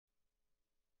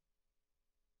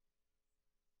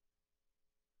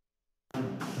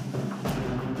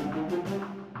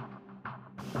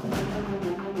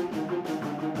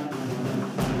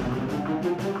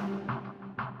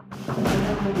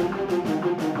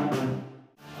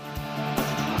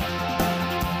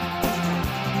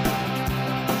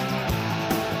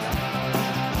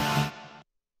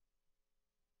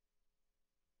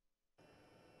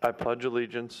I pledge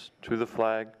allegiance to the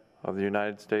flag of the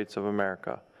United States of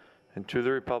America and to the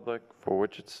republic for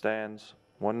which it stands,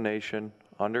 one nation,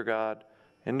 under God,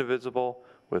 indivisible,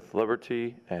 with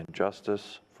liberty and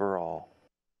justice for all.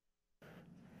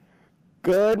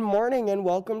 Good morning and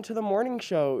welcome to the morning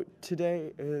show.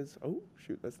 Today is, oh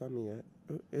shoot, that's not me yet.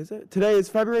 Is it? Today is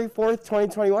February 4th,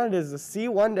 2021. It is the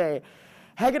C1 day.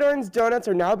 Hagedorn's donuts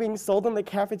are now being sold in the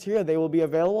cafeteria. They will be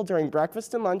available during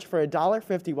breakfast and lunch for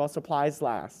 $1.50 while supplies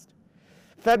last.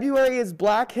 February is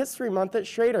Black History Month at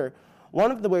Schrader.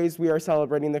 One of the ways we are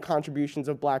celebrating the contributions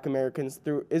of Black Americans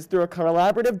is through a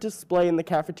collaborative display in the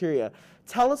cafeteria.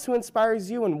 Tell us who inspires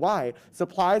you and why.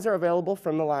 Supplies are available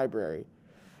from the library.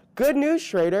 Good news,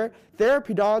 Schrader.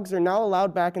 Therapy dogs are now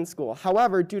allowed back in school.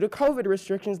 However, due to COVID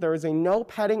restrictions, there is a no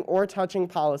petting or touching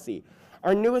policy.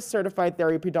 Our newest certified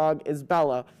therapy dog is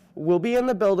Bella. Will be in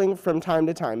the building from time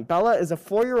to time. Bella is a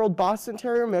 4-year-old Boston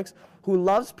Terrier mix who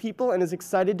loves people and is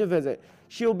excited to visit.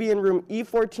 She will be in room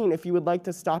E14 if you would like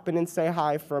to stop in and say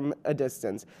hi from a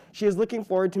distance. She is looking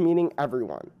forward to meeting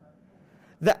everyone.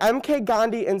 The MK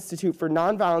Gandhi Institute for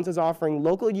Nonviolence is offering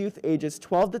local youth ages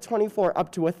 12 to 24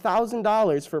 up to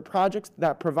 $1,000 for projects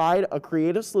that provide a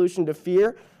creative solution to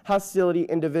fear, hostility,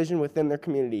 and division within their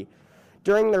community.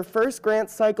 During their first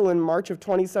grant cycle in March of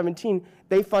 2017,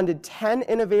 they funded 10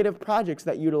 innovative projects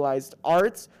that utilized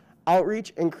arts,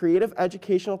 outreach, and creative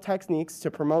educational techniques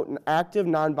to promote an active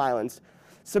nonviolence.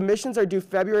 Submissions are due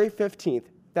February 15th.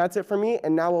 That's it for me,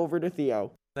 and now over to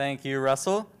Theo. Thank you,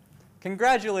 Russell.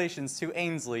 Congratulations to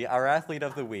Ainsley, our Athlete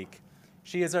of the Week.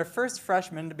 She is our first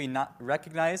freshman to be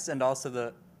recognized and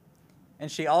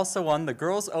she also won the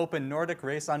Girls Open Nordic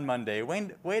race on Monday.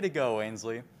 Way to go,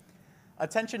 Ainsley.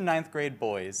 Attention 9th grade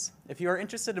boys. If you are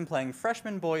interested in playing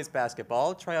freshman boys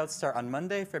basketball, tryouts start on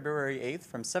Monday, February 8th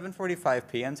from 7:45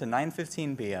 p.m. to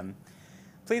 9:15 p.m.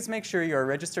 Please make sure you are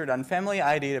registered on Family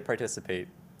ID to participate.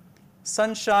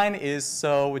 Sunshine is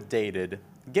so dated.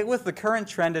 Get with the current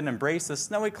trend and embrace the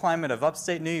snowy climate of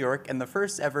upstate New York and the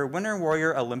first ever Winter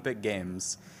Warrior Olympic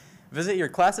Games. Visit your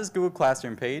class's Google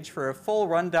Classroom page for a full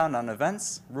rundown on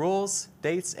events, rules,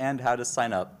 dates, and how to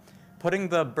sign up. Putting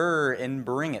the burr in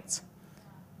Bring It.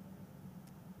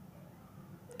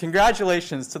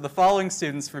 Congratulations to the following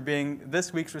students for being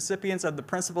this week's recipients of the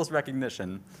Principal's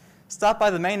Recognition. Stop by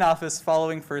the main office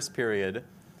following first period.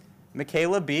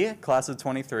 Michaela B., class of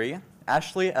 23,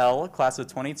 Ashley L., class of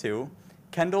 22,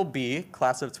 Kendall B.,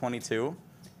 class of 22,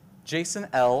 Jason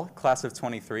L., class of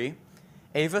 23,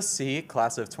 Ava C.,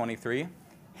 class of 23,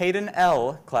 Hayden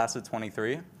L., class of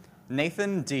 23,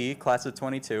 Nathan D., class of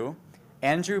 22,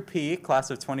 Andrew P., class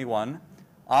of 21,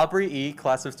 Aubrey E.,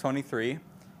 class of 23,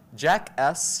 Jack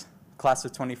S., class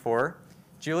of 24,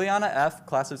 Juliana F.,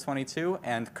 class of 22,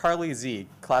 and Carly Z.,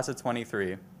 class of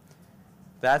 23.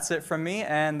 That's it from me,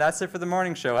 and that's it for the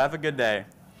morning show. Have a good day.